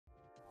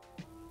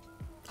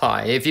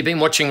Hi, if you've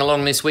been watching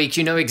along this week,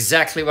 you know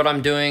exactly what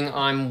I'm doing.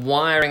 I'm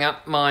wiring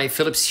up my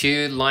Philips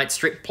Hue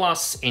Lightstrip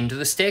Plus into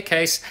the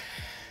staircase,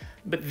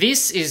 but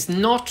this is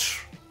not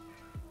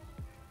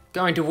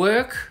going to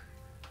work.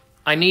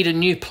 I need a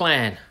new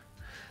plan.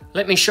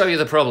 Let me show you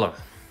the problem.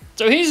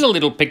 So here's a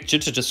little picture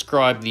to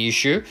describe the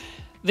issue.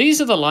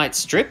 These are the light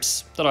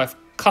strips that I've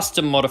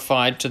custom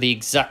modified to the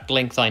exact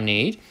length I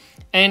need.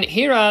 And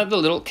here are the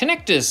little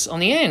connectors on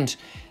the end.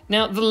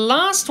 Now, the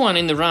last one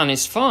in the run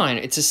is fine.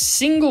 It's a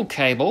single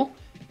cable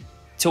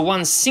to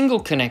one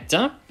single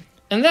connector,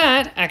 and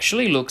that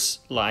actually looks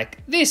like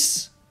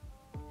this.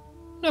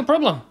 No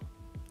problem.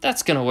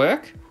 That's gonna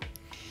work.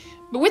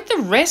 But with the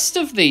rest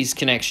of these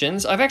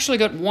connections, I've actually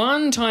got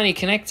one tiny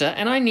connector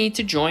and I need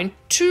to join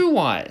two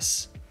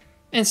wires,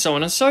 and so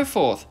on and so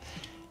forth.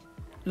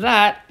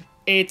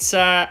 It's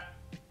not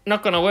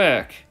gonna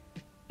work.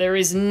 There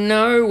is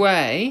no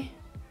way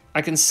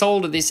I can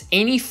solder this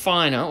any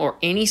finer or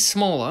any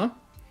smaller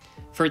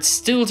for it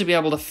still to be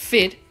able to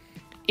fit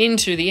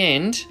into the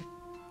end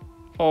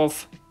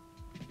of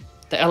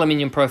the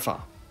aluminium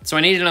profile. So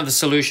I need another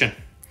solution.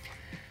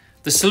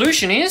 The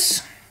solution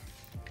is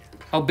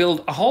I'll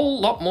build a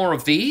whole lot more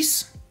of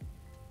these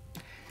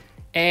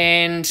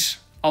and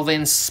I'll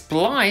then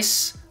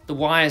splice the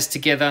wires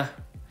together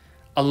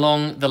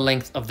along the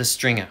length of the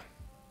stringer.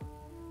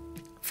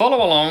 Follow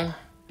along.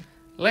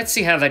 Let's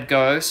see how that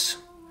goes.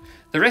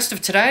 The rest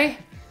of today,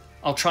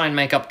 I'll try and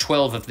make up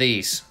 12 of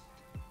these.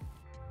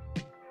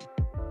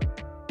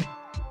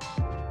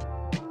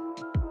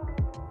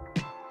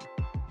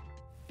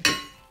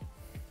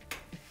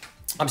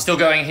 I'm still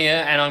going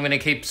here and I'm going to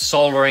keep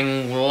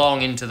soldering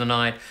long into the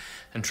night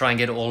and try and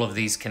get all of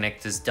these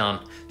connectors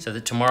done so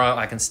that tomorrow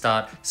I can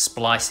start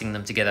splicing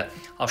them together.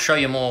 I'll show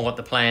you more what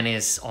the plan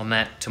is on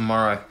that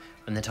tomorrow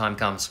when the time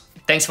comes.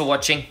 Thanks for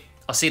watching.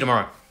 I'll see you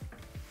tomorrow.